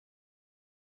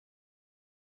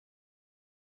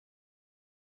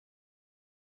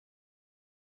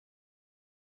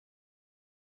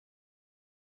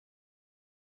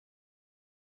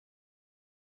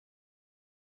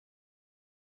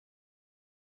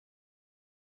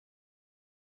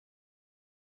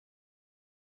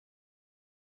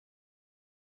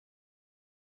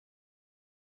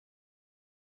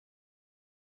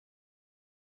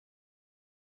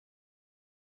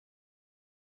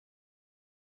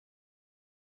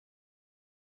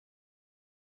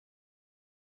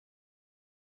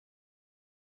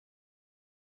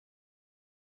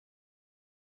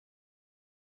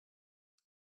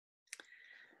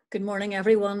Good morning,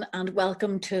 everyone, and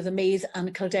welcome to the Meath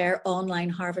and Kildare Online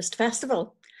Harvest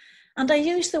Festival. And I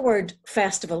use the word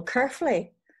festival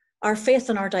carefully. Our faith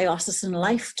and our diocesan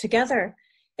life together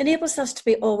enables us to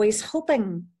be always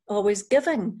hoping, always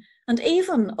giving, and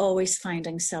even always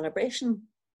finding celebration.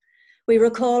 We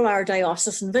recall our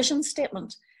diocesan vision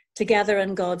statement, together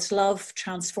in God's love,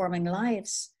 transforming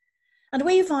lives. And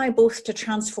we vow both to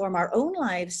transform our own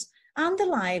lives and the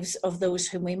lives of those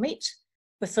whom we meet,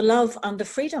 with the love and the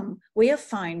freedom we have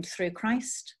found through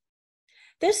Christ.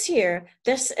 This year,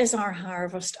 this is our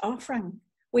harvest offering.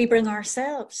 We bring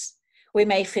ourselves. We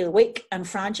may feel weak and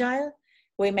fragile.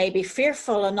 We may be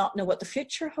fearful and not know what the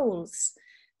future holds.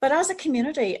 But as a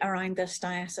community around this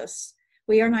diocese,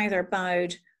 we are neither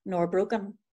bowed nor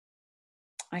broken.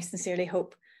 I sincerely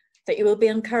hope that you will be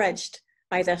encouraged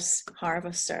by this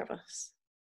harvest service.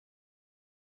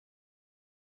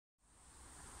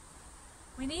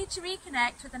 We need to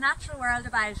reconnect with the natural world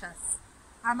about us.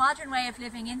 Our modern way of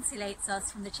living insulates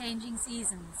us from the changing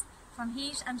seasons, from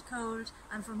heat and cold,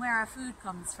 and from where our food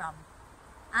comes from.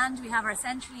 And we have our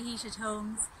centrally heated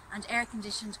homes and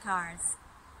air-conditioned cars.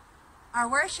 Our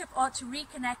worship ought to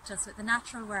reconnect us with the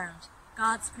natural world,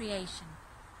 God's creation.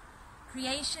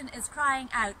 Creation is crying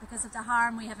out because of the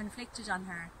harm we have inflicted on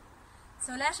her.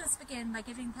 So let us begin by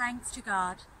giving thanks to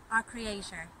God, our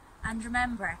Creator, and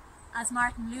remember, as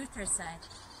Martin Luther said,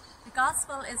 the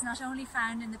gospel is not only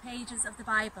found in the pages of the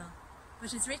Bible,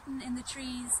 but is written in the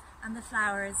trees and the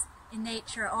flowers in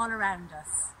nature all around us.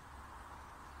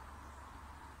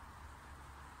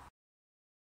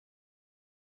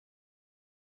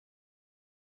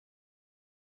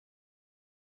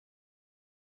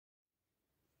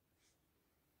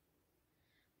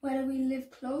 Whether we live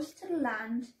close to the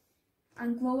land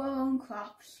and grow our own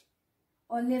crops,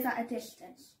 or live at a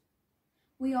distance,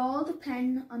 we all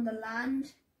depend on the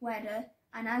land, weather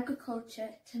and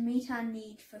agriculture to meet our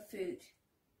need for food.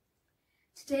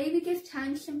 Today we give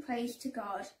thanks and praise to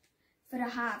God for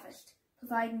the harvest,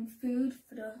 providing food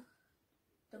for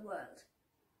the world.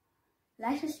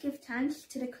 Let us give thanks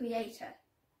to the Creator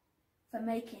for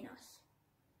making us.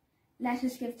 Let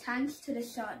us give thanks to the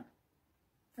Son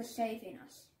for saving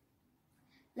us.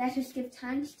 Let us give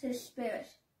thanks to the Spirit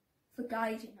for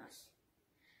guiding us.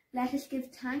 Let us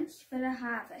give thanks for the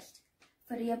harvest,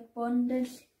 for the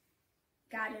abundance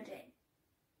gathered in.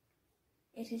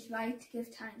 It is right to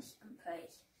give thanks and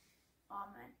praise.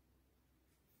 Amen.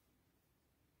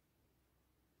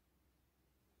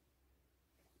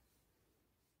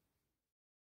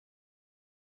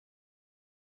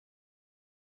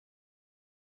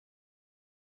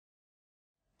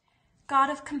 God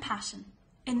of compassion,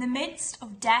 in the midst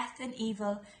of death and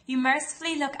evil, you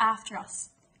mercifully look after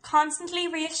us, constantly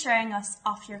reassuring us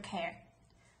of your care,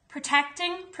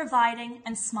 protecting, providing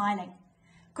and smiling.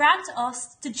 Grant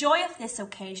us the joy of this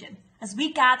occasion as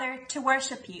we gather to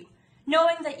worship you,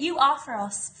 knowing that you offer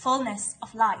us fullness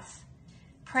of life,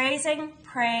 praising,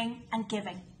 praying and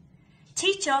giving.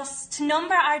 Teach us to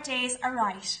number our days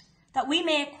aright, that we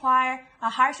may acquire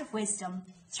a heart of wisdom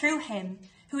through him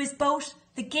who is both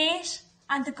the gate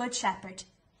and the good shepherd,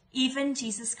 even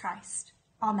Jesus Christ.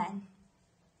 Amen.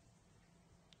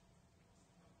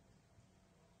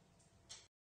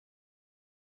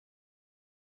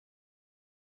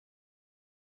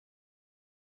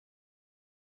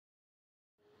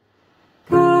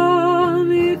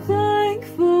 Come, ye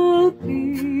thankful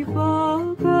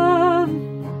people,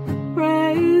 come,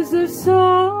 raise the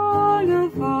song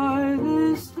of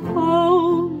harvest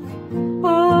home.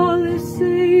 All is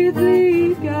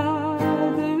safely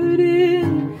gathered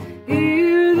in,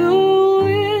 hear the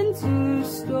winter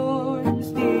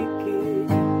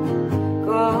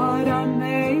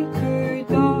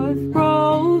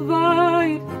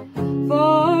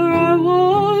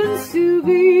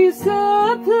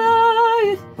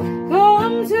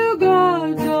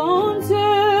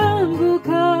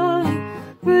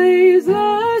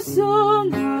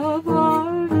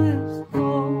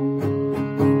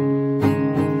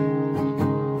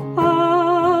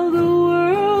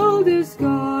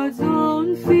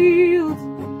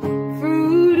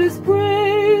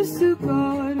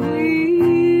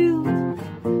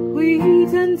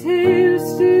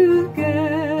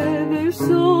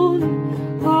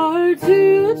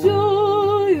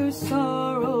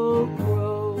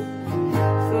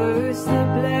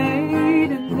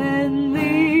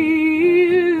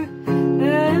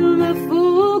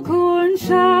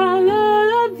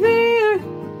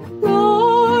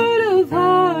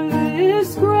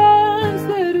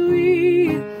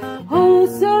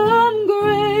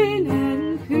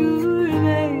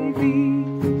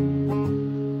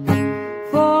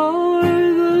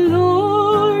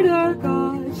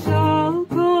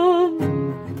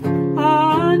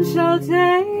shall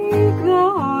take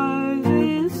the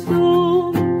harvest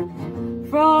home.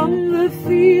 From the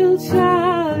field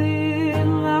shall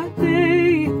in that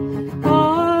day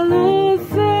all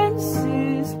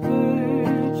offences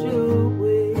purge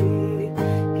away,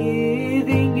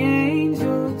 giving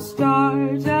angels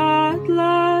start at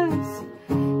last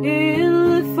in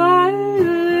the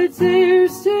fire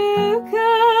tears to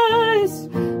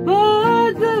cast,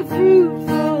 but the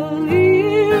fruitful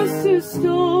years to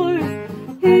store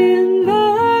in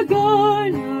the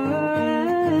garner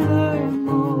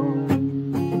evermore.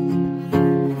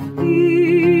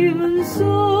 Even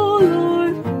so,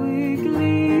 Lord,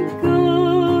 quickly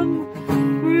come,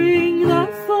 bring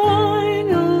that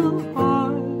final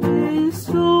harvest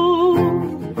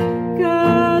home.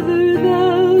 Gather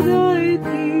thou thy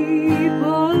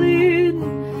people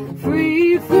in,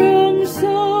 free from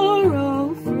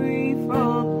sorrow, free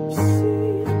from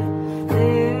sin.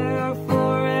 They're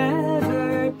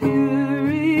forever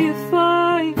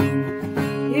purified,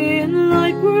 in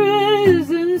thy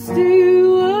presence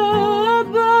to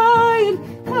abide.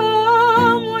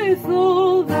 Come with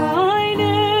all thine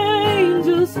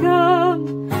angels,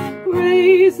 come,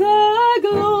 raise a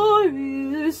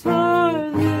glorious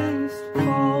harvest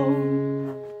home.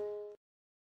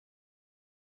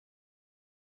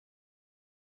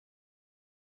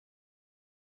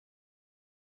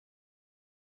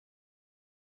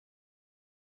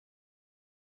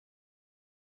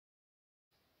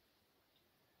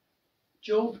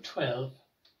 Job 12,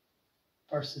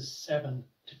 verses 7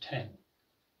 to 10.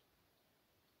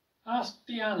 Ask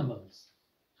the animals,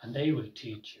 and they will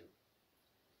teach you.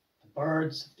 The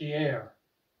birds of the air,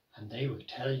 and they will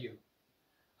tell you.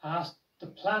 Ask the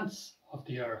plants of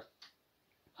the earth,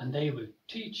 and they will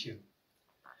teach you.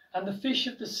 And the fish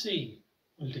of the sea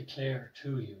will declare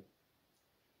to you.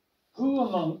 Who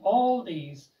among all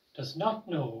these does not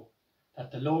know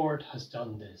that the Lord has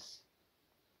done this?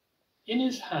 In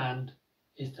his hand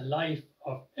is the life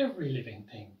of every living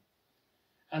thing,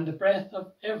 and the breath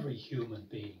of every human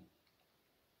being.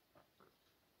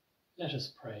 Let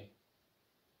us pray.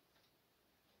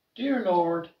 Dear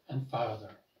Lord and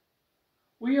Father,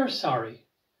 we are sorry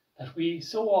that we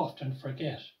so often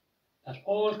forget that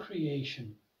all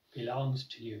creation belongs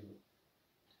to you,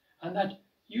 and that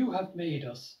you have made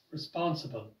us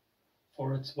responsible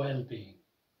for its well-being.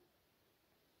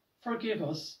 Forgive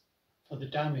us for the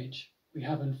damage we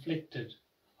have inflicted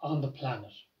on the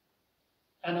planet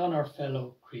and on our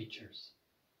fellow creatures,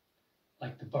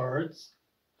 like the birds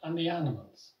and the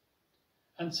animals,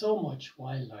 and so much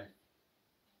wildlife.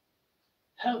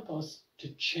 Help us to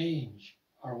change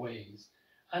our ways,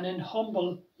 and in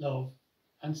humble love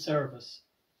and service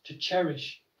to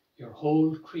cherish your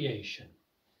whole creation.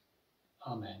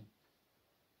 Amen.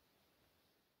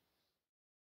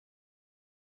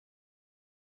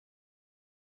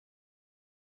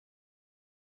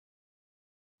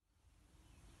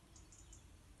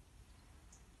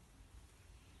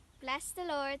 Bless the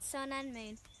Lord, sun and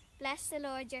moon. Bless the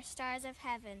Lord, your stars of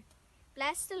heaven.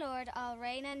 Bless the Lord, all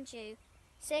rain and dew.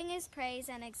 Sing his praise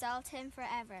and exalt him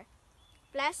forever.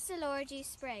 Bless the Lord, you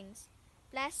springs.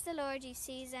 Bless the Lord, you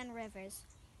seas and rivers.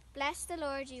 Bless the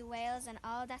Lord, you whales and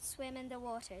all that swim in the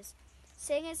waters.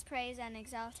 Sing his praise and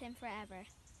exalt him forever.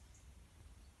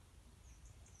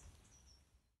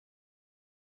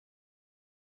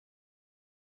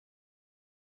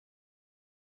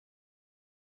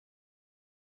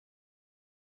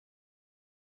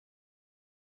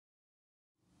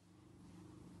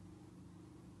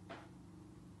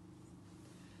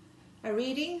 A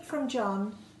reading from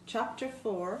John chapter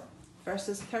 4,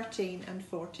 verses 13 and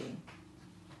 14.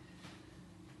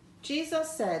 Jesus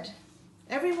said,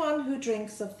 "Everyone who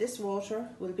drinks of this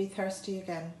water will be thirsty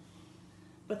again.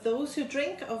 But those who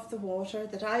drink of the water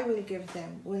that I will give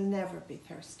them will never be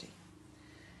thirsty.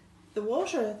 The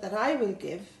water that I will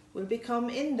give will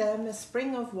become in them a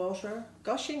spring of water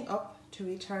gushing up to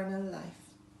eternal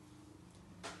life."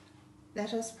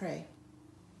 Let us pray.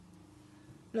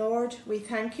 Lord, we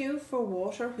thank you for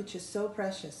water which is so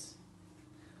precious,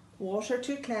 water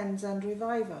to cleanse and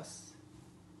revive us.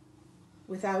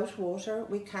 Without water,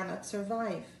 we cannot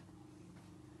survive.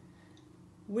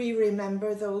 We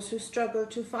remember those who struggle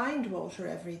to find water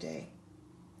every day,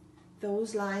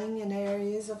 those lying in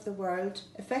areas of the world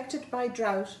affected by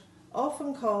drought,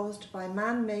 often caused by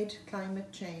man-made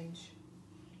climate change.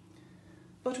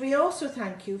 But we also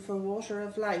thank you for water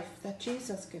of life that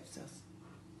Jesus gives us.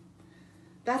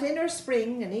 That inner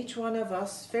spring in each one of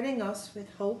us, filling us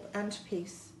with hope and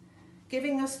peace,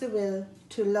 giving us the will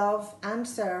to love and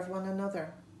serve one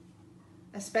another,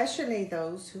 especially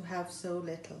those who have so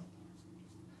little.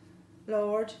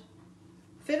 Lord,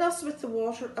 Fill us with the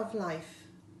water of life,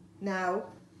 now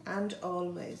and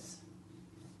always.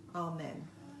 Amen.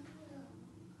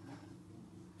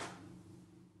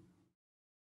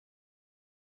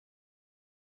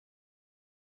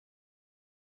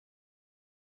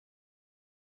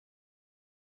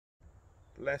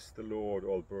 Bless the Lord,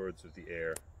 all birds of the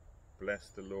air. Bless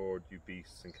the Lord, you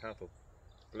beasts and cattle.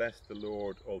 Bless the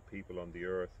Lord, all people on the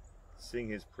earth. Sing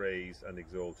his praise and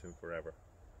exalt him forever.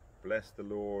 Bless the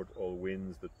Lord, all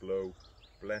winds that blow.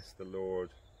 Bless the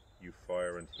Lord, you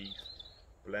fire and heat.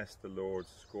 Bless the Lord,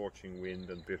 scorching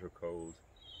wind and bitter cold.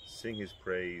 Sing his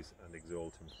praise and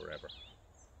exalt him forever.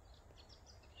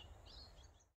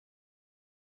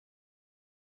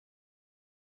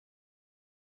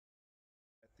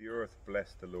 Let the earth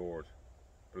bless the Lord.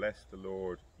 Bless the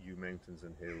Lord, you mountains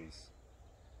and hills.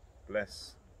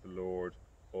 Bless the Lord,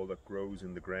 all that grows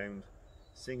in the ground.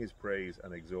 Sing his praise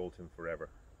and exalt him forever.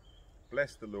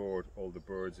 Bless the Lord, all the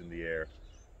birds in the air.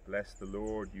 Bless the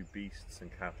Lord, you beasts and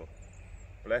cattle.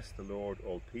 Bless the Lord,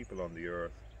 all people on the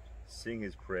earth. Sing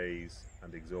his praise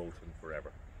and exalt him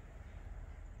forever.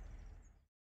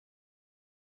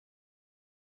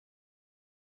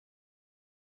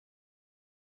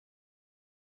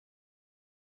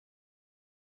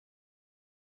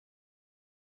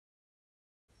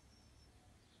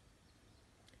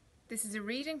 This is a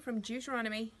reading from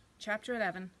Deuteronomy chapter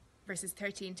 11, verses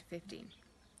 13 to 15.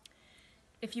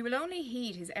 If you will only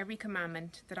heed his every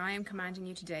commandment that I am commanding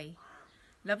you today,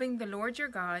 loving the Lord your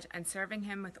God and serving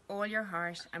him with all your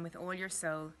heart and with all your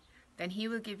soul, then he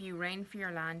will give you rain for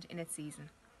your land in its season,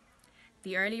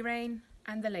 the early rain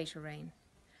and the later rain,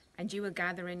 and you will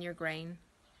gather in your grain,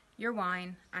 your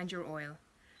wine and your oil,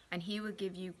 and he will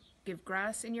give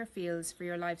grass in your fields for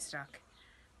your livestock,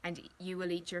 and you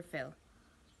will eat your fill.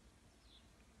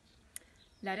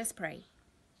 Let us pray.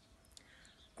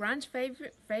 Grant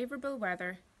favourable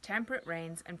weather, temperate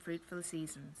rains and fruitful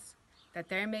seasons, that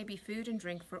there may be food and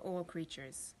drink for all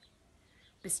creatures.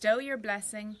 Bestow your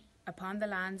blessing upon the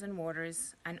lands and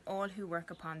waters and all who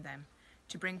work upon them,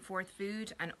 to bring forth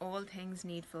food and all things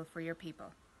needful for your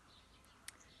people.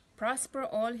 Prosper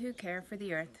all who care for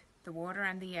the earth, the water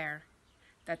and the air,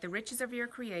 that the riches of your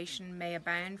creation may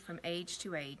abound from age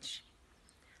to age.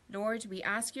 Lord, we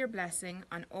ask your blessing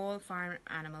on all farm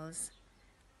animals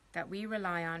that we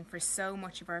rely on for so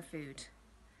much of our food.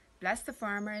 Bless the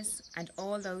farmers and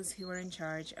all those who are in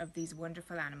charge of these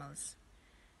wonderful animals.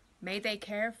 May they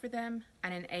care for them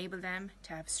and enable them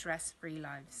to have stress-free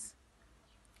lives.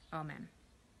 Amen.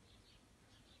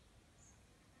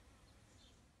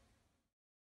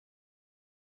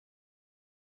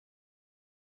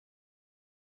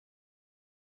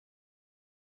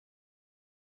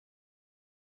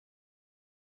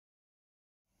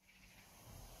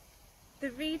 The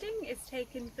reading is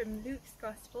taken from Luke's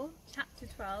Gospel, chapter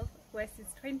 12, verses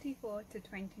 24 to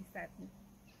 27.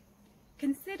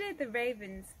 Consider the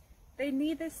ravens, they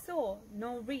neither sow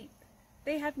nor reap,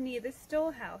 they have neither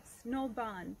storehouse nor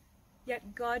barn,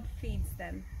 yet God feeds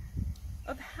them.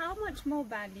 Of how much more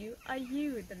value are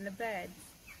you than the birds?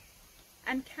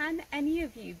 And can any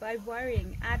of you, by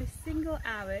worrying, add a single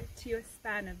hour to your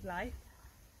span of life?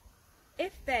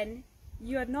 If then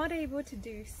you are not able to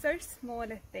do so small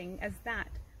a thing as that,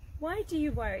 why do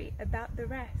you worry about the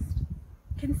rest?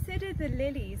 Consider the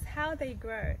lilies, how they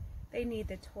grow. They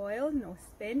neither toil nor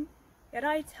spin. Yet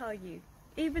I tell you,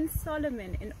 even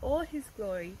Solomon in all his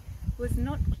glory was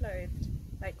not clothed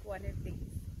like one of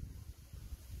these.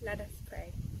 Let us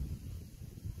pray.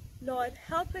 Lord,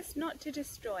 help us not to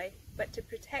destroy, but to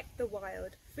protect the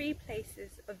wild, free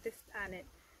places of this planet,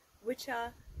 which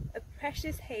are a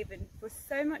precious haven for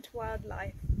so much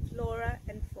wildlife, flora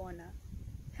and fauna.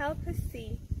 Help us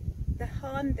see the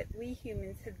harm that we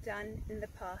humans have done in the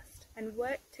past and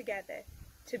work together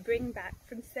to bring back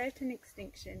from certain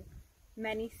extinction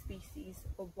many species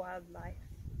of wildlife.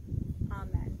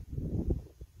 Amen.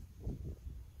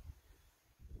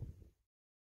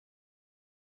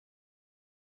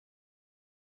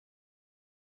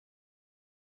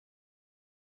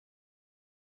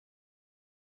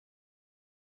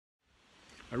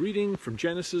 A reading from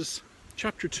Genesis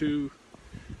chapter 2,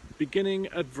 beginning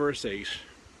at verse 8.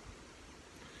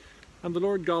 And the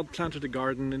Lord God planted a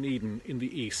garden in Eden in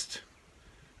the east,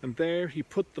 and there he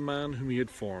put the man whom he had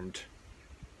formed.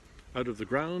 Out of the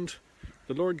ground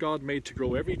the Lord God made to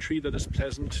grow every tree that is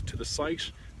pleasant to the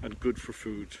sight and good for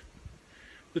food.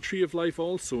 The tree of life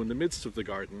also in the midst of the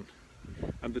garden,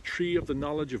 and the tree of the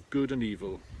knowledge of good and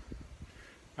evil.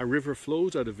 A river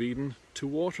flows out of Eden to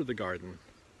water the garden,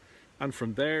 and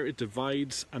from there it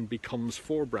divides and becomes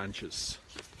 4 branches.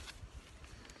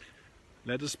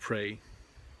 Let us pray.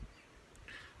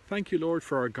 Thank you, Lord,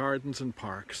 for our gardens and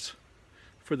parks,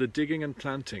 for the digging and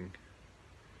planting,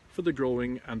 for the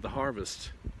growing and the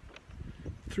harvest.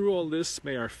 Through all this,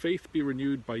 may our faith be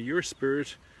renewed by your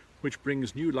Spirit, which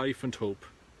brings new life and hope,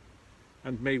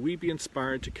 and may we be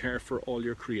inspired to care for all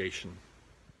your creation.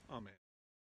 Amen.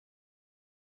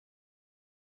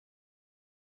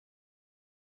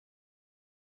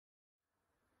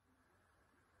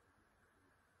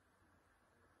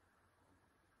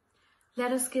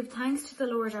 Let us give thanks to the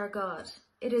Lord our God.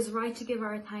 It is right to give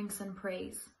our thanks and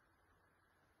praise.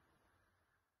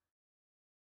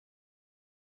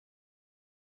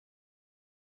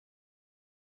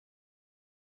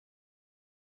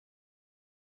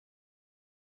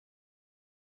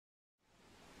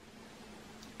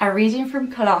 A reading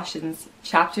from Colossians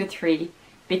chapter 3,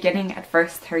 beginning at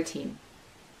verse 13.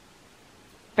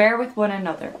 Bear with one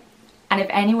another, and if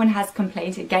anyone has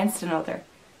complaint against another,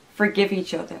 forgive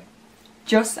each other.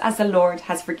 Just as the Lord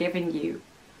has forgiven you,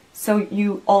 so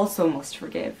you also must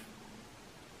forgive.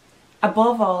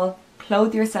 Above all,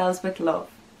 clothe yourselves with love,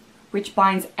 which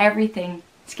binds everything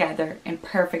together in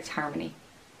perfect harmony.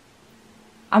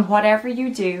 And whatever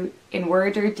you do, in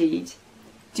word or deed,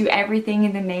 do everything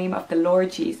in the name of the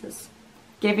Lord Jesus,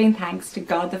 giving thanks to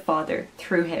God the Father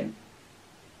through him.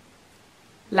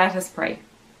 Let us pray.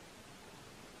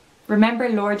 Remember,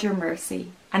 Lord, your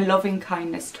mercy and loving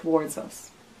kindness towards us.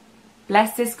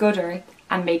 Bless this good earth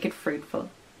and make it fruitful.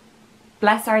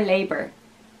 Bless our labour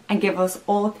and give us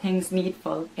all things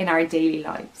needful in our daily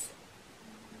lives.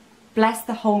 Bless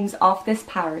the homes of this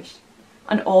parish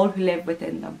and all who live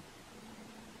within them.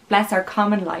 Bless our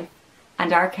common life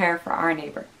and our care for our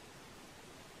neighbour.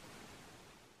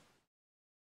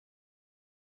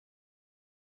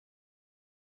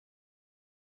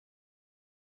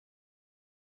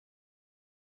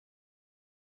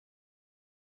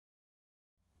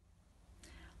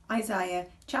 Isaiah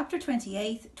chapter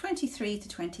 28, 23 to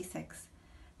 26.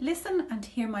 Listen and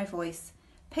hear my voice.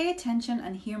 Pay attention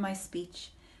and hear my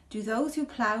speech. Do those who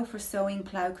plough for sowing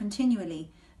plough continually?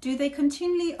 Do they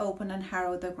continually open and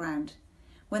harrow the ground?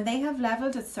 When they have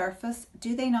levelled its surface,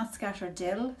 do they not scatter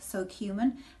dill, sow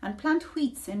cumin, and plant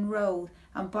wheats in row,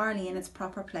 and barley in its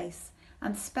proper place,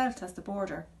 and spelt as the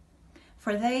border?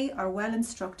 For they are well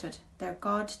instructed, their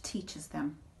God teaches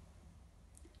them.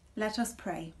 Let us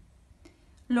pray.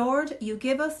 Lord, you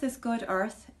give us this good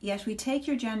earth, yet we take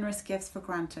your generous gifts for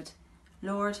granted.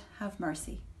 Lord, have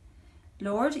mercy.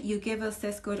 Lord, you give us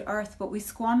this good earth, but we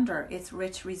squander its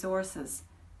rich resources.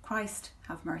 Christ,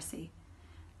 have mercy.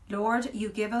 Lord, you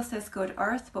give us this good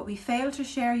earth, but we fail to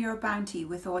share your bounty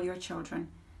with all your children.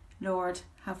 Lord,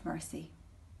 have mercy.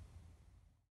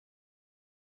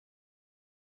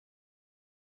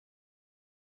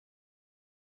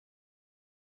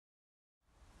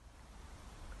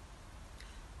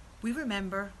 We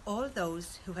remember all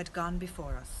those who had gone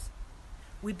before us.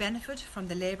 We benefit from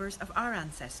the labours of our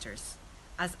ancestors,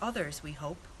 as others, we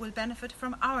hope, will benefit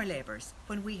from our labours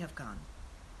when we have gone.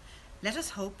 Let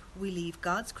us hope we leave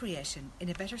God's creation in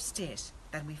a better state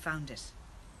than we found it.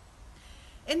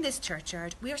 In this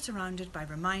churchyard, we are surrounded by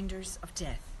reminders of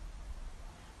death.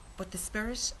 But the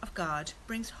Spirit of God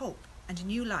brings hope and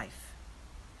new life.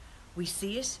 We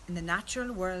see it in the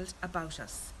natural world about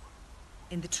us,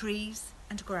 in the trees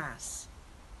and grass.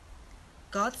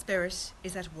 God's Spirit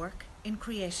is at work in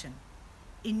creation,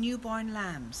 in newborn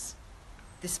lambs,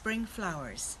 the spring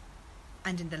flowers,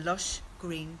 and in the lush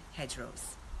green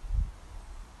hedgerows.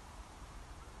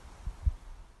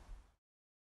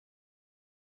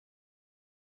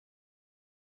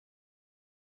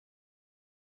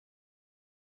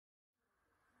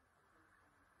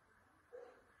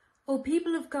 O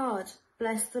people of God,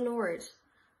 bless the Lord.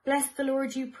 Bless the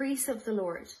Lord, you priests of the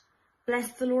Lord.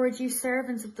 Bless the Lord, you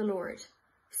servants of the Lord.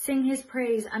 Sing his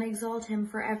praise and exalt him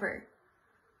forever.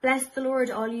 Bless the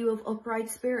Lord, all you of upright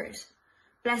spirit.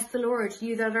 Bless the Lord,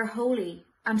 you that are holy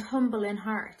and humble in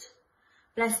heart.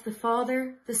 Bless the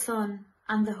Father, the Son,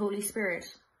 and the Holy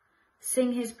Spirit.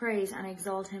 Sing his praise and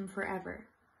exalt him forever.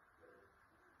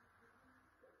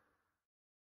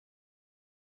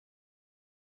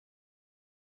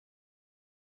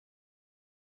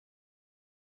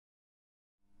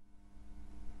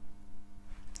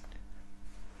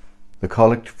 The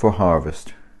Collect for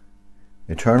Harvest.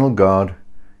 Eternal God,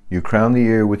 you crown the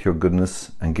year with your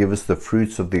goodness and give us the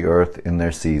fruits of the earth in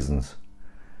their seasons.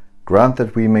 Grant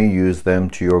that we may use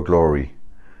them to your glory,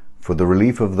 for the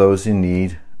relief of those in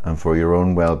need and for your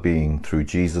own well-being, through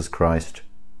Jesus Christ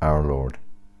our Lord.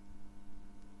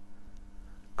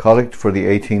 Collect for the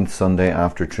 18th Sunday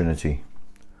after Trinity.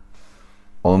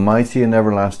 Almighty and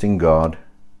everlasting God,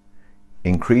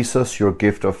 increase us your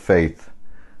gift of faith,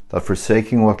 that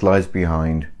forsaking what lies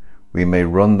behind, we may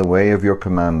run the way of your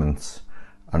commandments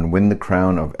and win the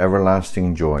crown of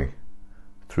everlasting joy.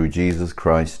 Through Jesus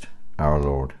Christ our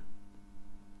Lord.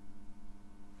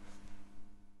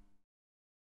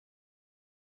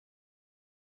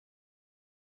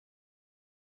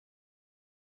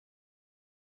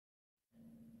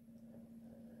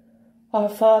 Our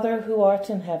Father who art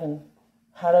in heaven,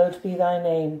 hallowed be thy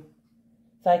name.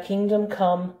 Thy kingdom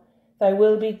come, thy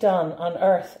will be done on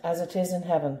earth as it is in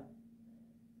heaven.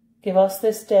 Give us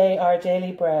this day our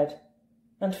daily bread,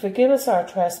 and forgive us our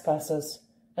trespasses,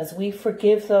 as we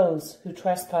forgive those who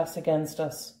trespass against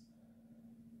us.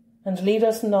 And lead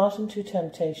us not into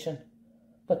temptation,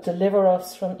 but deliver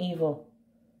us from evil.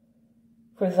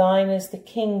 For thine is the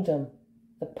kingdom,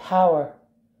 the power,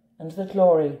 and the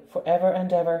glory for ever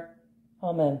and ever.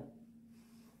 Amen.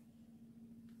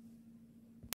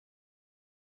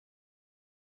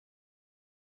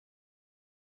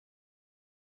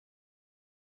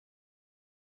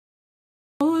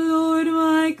 O Lord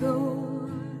my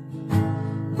God,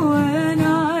 when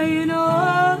I in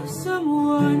awesome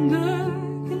wonder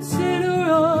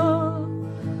consider all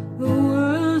the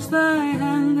worlds thy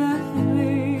hand hath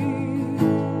made,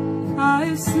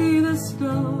 I see the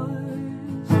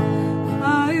stars,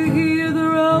 I hear the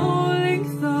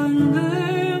rolling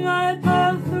thunder, my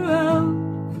path throughout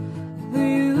the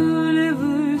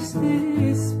universe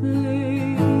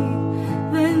display.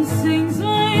 Then sings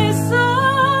my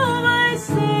soul, my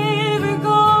Saviour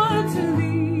God, to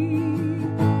thee.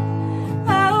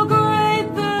 How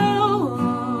great thou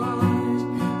art,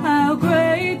 how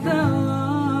great thou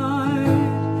art.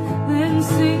 Then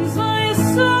sings my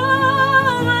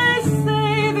soul, my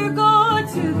Saviour God,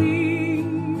 to thee.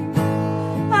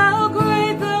 How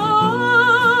great thou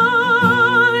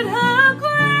art, how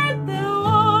great thou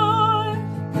art.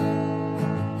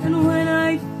 And when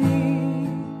I think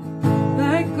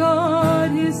that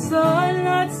God his Son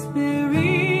not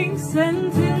sparing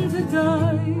sent him to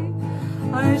die,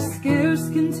 I scarce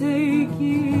can take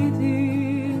it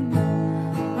in,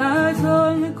 that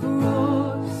on the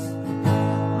cross,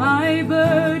 my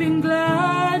burden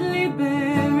gladly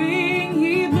bearing,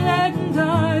 he bled and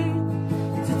died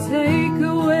to take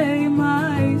away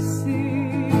my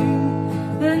sin.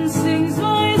 Then sings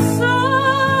my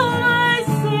soul, my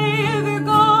Saviour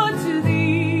God, to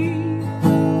thee.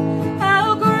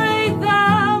 How great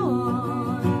thou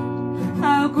art,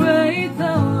 how great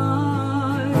thou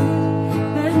art.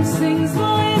 Then sings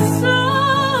my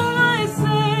soul, my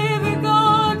Saviour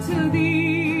God, to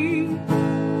thee.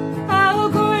 How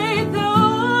great thou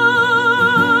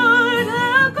art,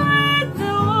 how great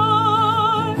thou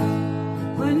art.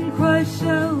 When Christ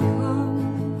shall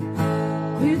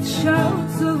come with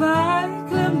shouts of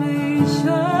acclamation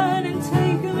and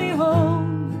take me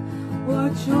home,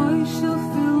 what joy shall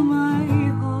fill my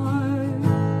heart.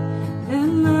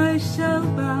 Then I shall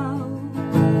bow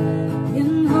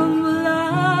in humble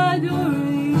adoration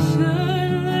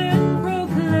and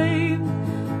proclaim,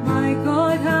 my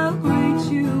God, how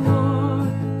great you are.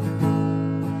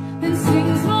 Then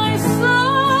sings my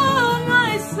soul,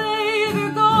 my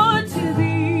Saviour God, to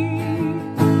thee.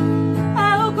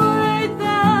 How great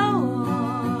thou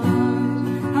art,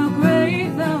 how great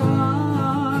thou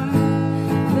art.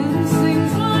 Then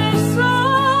sings my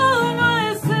soul,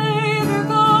 my Saviour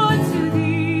God, to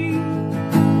thee.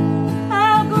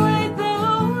 How great thou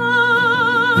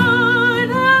art,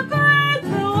 how great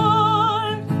thou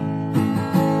art.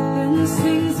 Then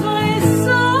sings my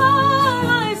soul,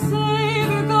 my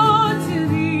Saviour God, to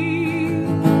thee.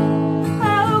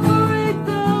 How great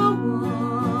thou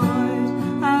art,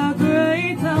 how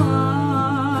great thou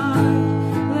art.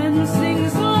 Then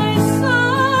sings my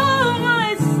soul,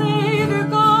 my Saviour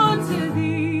God, to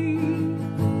thee.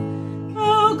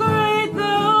 How great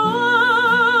thou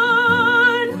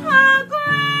art, how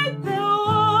great thou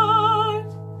art.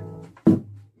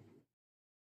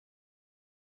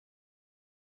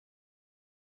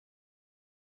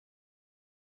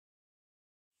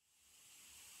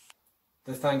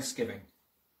 The Thanksgiving.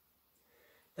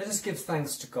 Let us give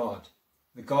thanks to God,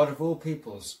 the God of all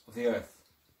peoples of the earth.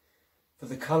 For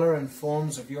the colour and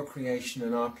forms of your creation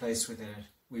and our place within it,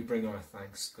 we bring our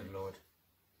thanks, good Lord.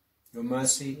 Your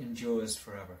mercy endures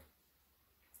forever.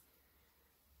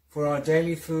 For our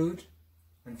daily food,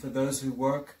 and for those who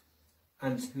work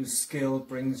and whose skill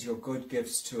brings your good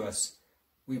gifts to us,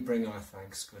 we bring our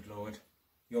thanks, good Lord.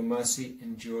 Your mercy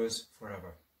endures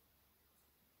forever.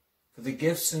 For the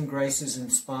gifts and graces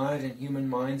inspired in human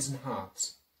minds and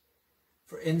hearts,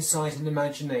 for insight and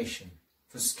imagination,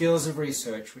 for skills of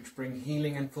research which bring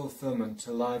healing and fulfillment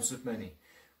to lives of many,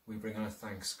 we bring our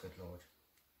thanks, good Lord.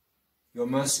 Your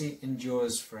mercy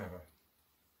endures forever.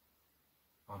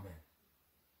 Amen.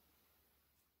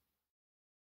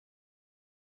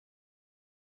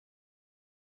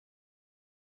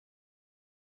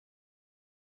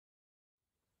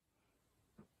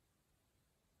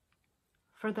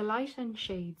 For the light and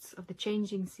shades of the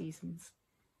changing seasons,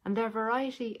 and their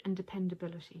variety and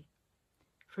dependability,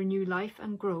 for new life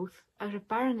and growth out of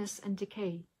barrenness and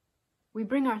decay, we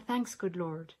bring our thanks, good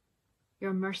Lord.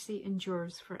 Your mercy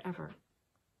endures forever.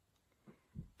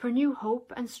 For new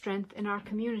hope and strength in our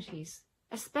communities,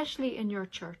 especially in your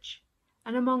church,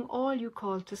 and among all you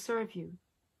call to serve you,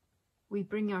 we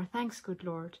bring our thanks, good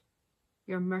Lord.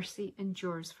 Your mercy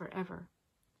endures forever.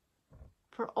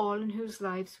 For all in whose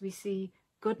lives we see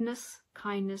goodness,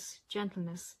 kindness,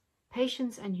 gentleness,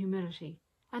 patience and humility,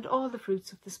 and all the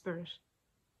fruits of the Spirit,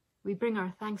 we bring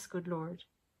our thanks, good Lord.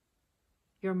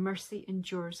 Your mercy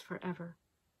endures forever.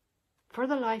 For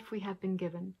the life we have been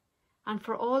given, and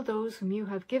for all those whom you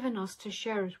have given us to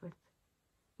share it with,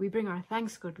 we bring our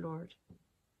thanks, good Lord.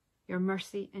 Your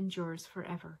mercy endures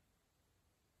forever.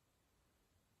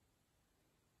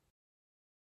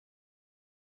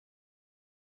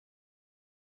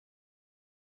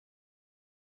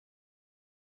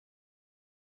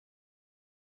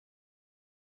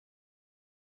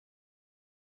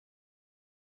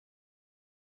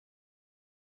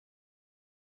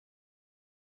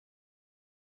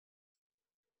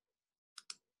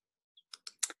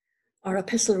 Our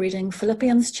epistle reading,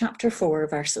 Philippians chapter 4,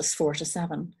 verses 4 to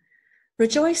 7.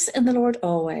 Rejoice in the Lord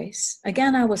always.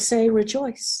 Again I will say,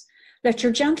 rejoice. Let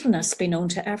your gentleness be known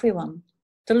to everyone.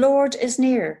 The Lord is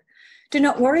near. Do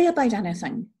not worry about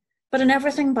anything, but in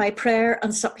everything by prayer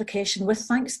and supplication with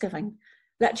thanksgiving,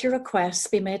 let your requests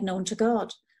be made known to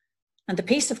God. And the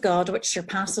peace of God, which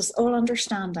surpasses all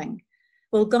understanding,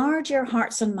 will guard your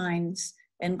hearts and minds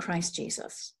in Christ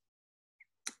Jesus.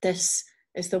 This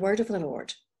is the word of the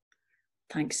Lord.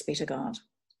 Thanks be to God.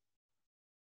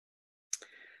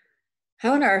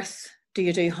 How on earth do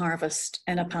you do harvest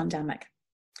in a pandemic?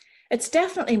 It's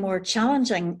definitely more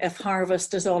challenging if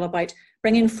harvest is all about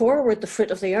bringing forward the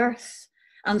fruit of the earth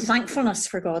and thankfulness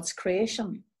for God's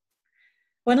creation.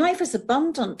 When life is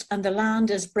abundant and the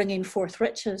land is bringing forth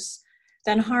riches,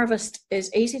 then harvest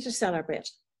is easy to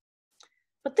celebrate.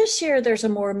 But this year there's a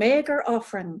more maigre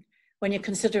offering when you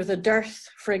consider the dearth,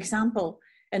 for example,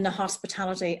 in the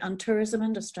hospitality and tourism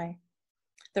industry,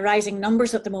 the rising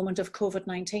numbers at the moment of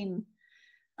COVID-19,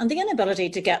 and the inability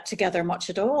to get together much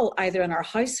at all, either in our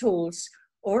households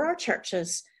or our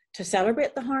churches, to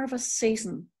celebrate the harvest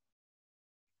season.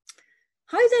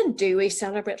 How then do we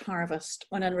celebrate harvest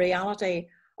when in reality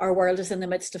our world is in the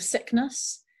midst of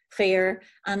sickness, fear,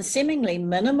 and seemingly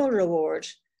minimal reward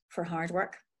for hard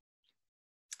work?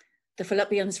 The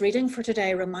Philippians reading for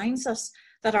today reminds us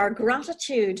that our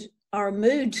gratitude, our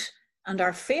mood, and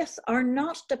our faith are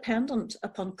not dependent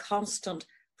upon constant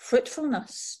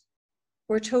fruitfulness.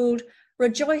 We're told,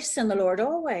 rejoice in the Lord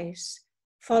always,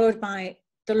 followed by,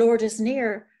 the Lord is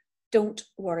near, don't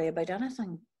worry about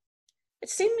anything. It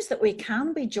seems that we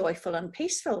can be joyful and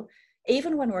peaceful,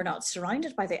 even when we're not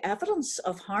surrounded by the evidence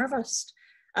of harvest,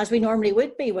 as we normally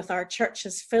would be with our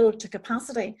churches filled to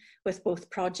capacity with both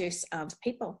produce and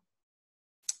people.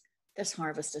 This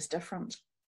harvest is different.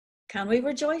 Can we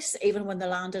rejoice even when the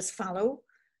land is fallow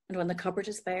and when the cupboard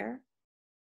is bare?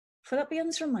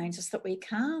 Philippians reminds us that we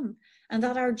can, and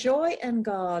that our joy in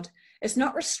God is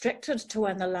not restricted to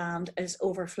when the land is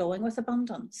overflowing with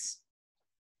abundance.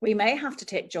 We may have to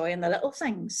take joy in the little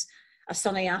things, a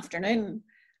sunny afternoon,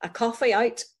 a coffee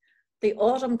out, the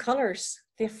autumn colours,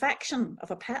 the affection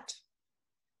of a pet.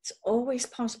 It's always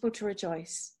possible to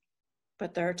rejoice,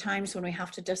 but there are times when we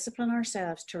have to discipline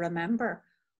ourselves to remember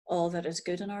all that is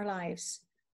good in our lives,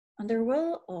 and there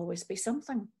will always be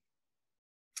something.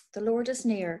 The Lord is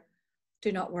near.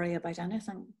 Do not worry about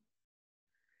anything.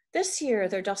 This year,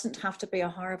 there doesn't have to be a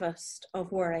harvest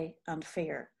of worry and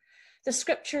fear. The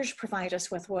scriptures provide us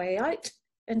with way out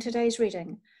in today's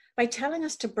reading by telling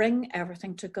us to bring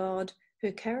everything to God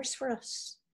who cares for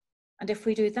us. And if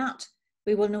we do that,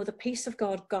 we will know the peace of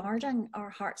God guarding our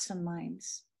hearts and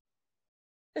minds.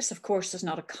 This, of course, is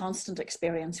not a constant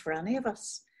experience for any of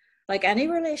us. Like any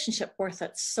relationship worth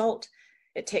its salt,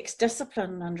 it takes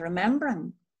discipline and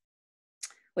remembering.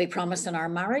 We promise in our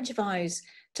marriage vows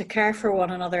to care for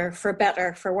one another for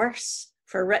better, for worse,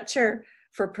 for richer,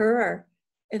 for poorer,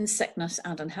 in sickness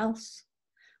and in health.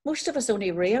 Most of us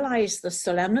only realise the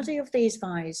solemnity of these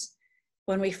vows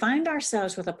when we find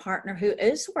ourselves with a partner who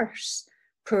is worse,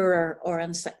 poorer, or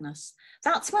in sickness.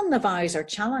 That's when the vows are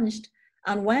challenged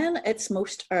and when it's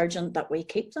most urgent that we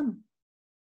keep them.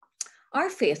 Our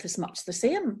faith is much the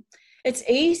same. It's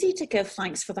easy to give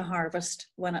thanks for the harvest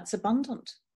when it's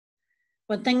abundant.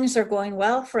 When things are going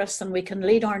well for us and we can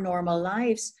lead our normal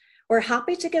lives, we're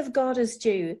happy to give God his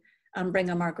due and bring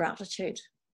him our gratitude.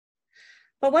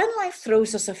 But when life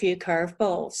throws us a few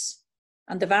curveballs,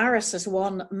 and the virus is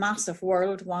one massive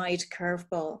worldwide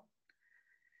curveball,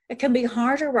 it can be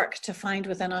harder work to find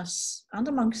within us and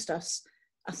amongst us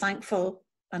a thankful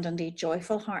and indeed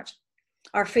joyful heart.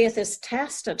 Our faith is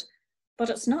tested, but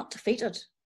it's not defeated.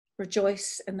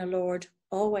 Rejoice in the Lord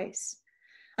always.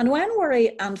 And when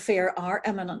worry and fear are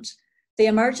imminent, the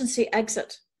emergency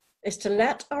exit is to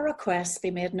let our requests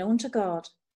be made known to God.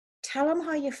 Tell him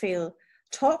how you feel.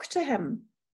 Talk to him.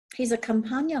 He's a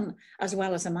companion as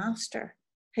well as a master.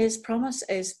 His promise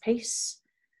is peace.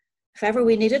 If ever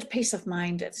we needed peace of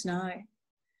mind, it's now.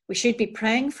 We should be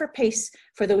praying for peace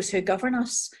for those who govern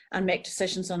us and make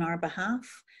decisions on our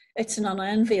behalf. It's an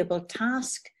unenviable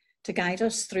task to guide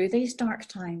us through these dark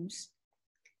times.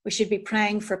 We should be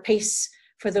praying for peace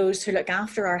for those who look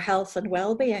after our health and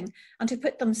well-being and who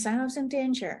put themselves in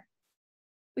danger.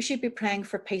 We should be praying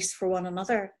for peace for one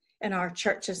another in our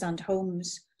churches and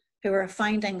homes who are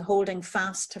finding holding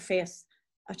fast to faith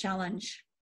a challenge.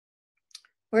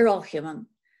 We're all human.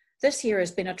 This year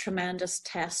has been a tremendous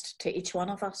test to each one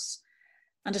of us,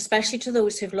 and especially to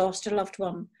those who've lost a loved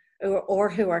one or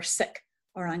who are sick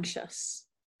or anxious.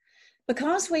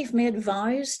 Because we've made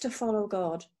vows to follow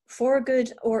God for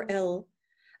good or ill,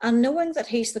 and knowing that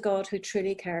he's the God who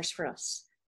truly cares for us,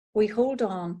 we hold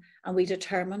on and we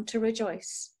determine to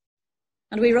rejoice.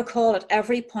 And we recall at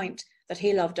every point that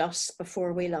he loved us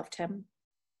before we loved him.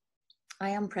 I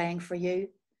am praying for you.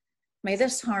 May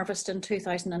this harvest in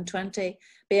 2020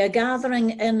 be a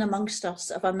gathering in amongst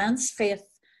us of immense faith,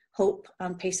 hope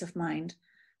and peace of mind,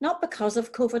 not because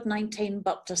of COVID-19,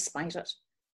 but despite it.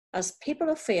 As people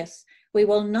of faith, we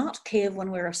will not cave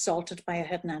when we're assaulted by a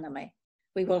hidden enemy.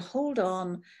 We will hold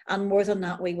on, and more than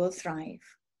that, we will thrive.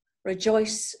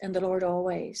 Rejoice in the Lord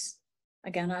always.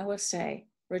 Again, I will say,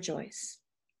 rejoice.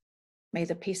 May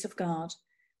the peace of God,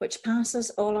 which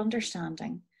passes all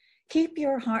understanding, keep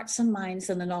your hearts and minds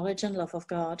in the knowledge and love of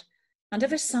God and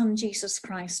of his Son, Jesus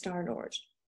Christ, our Lord.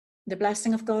 The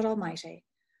blessing of God Almighty,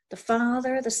 the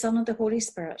Father, the Son, and the Holy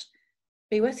Spirit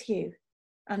be with you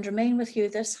and remain with you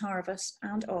this harvest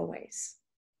and always.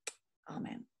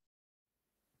 Amen.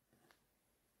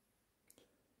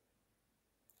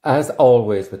 As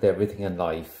always with everything in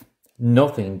life,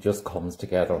 nothing just comes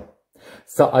together.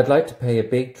 So I'd like to pay a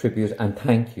big tribute and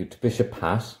thank you to Bishop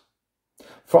Pat,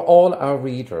 for all our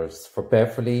readers, for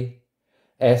Beverly,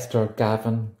 Esther,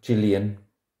 Gavin, Gillian,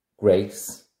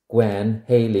 Grace, Gwen,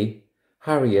 Hayley,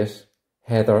 Harriet,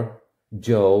 Heather,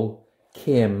 Joe,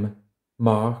 Kim,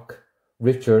 Mark,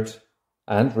 Richard,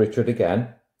 and Richard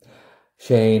again,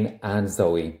 Shane and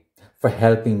Zoe, for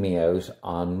helping me out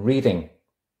on reading.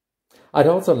 I'd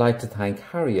also like to thank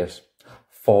Harriet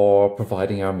for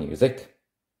providing our music,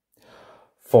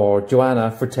 for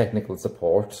Joanna for technical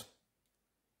support,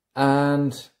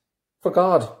 and for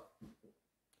God,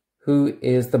 who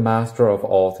is the master of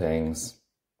all things,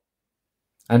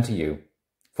 and to you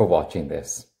for watching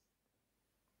this.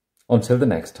 Until the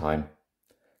next time,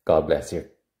 God bless you.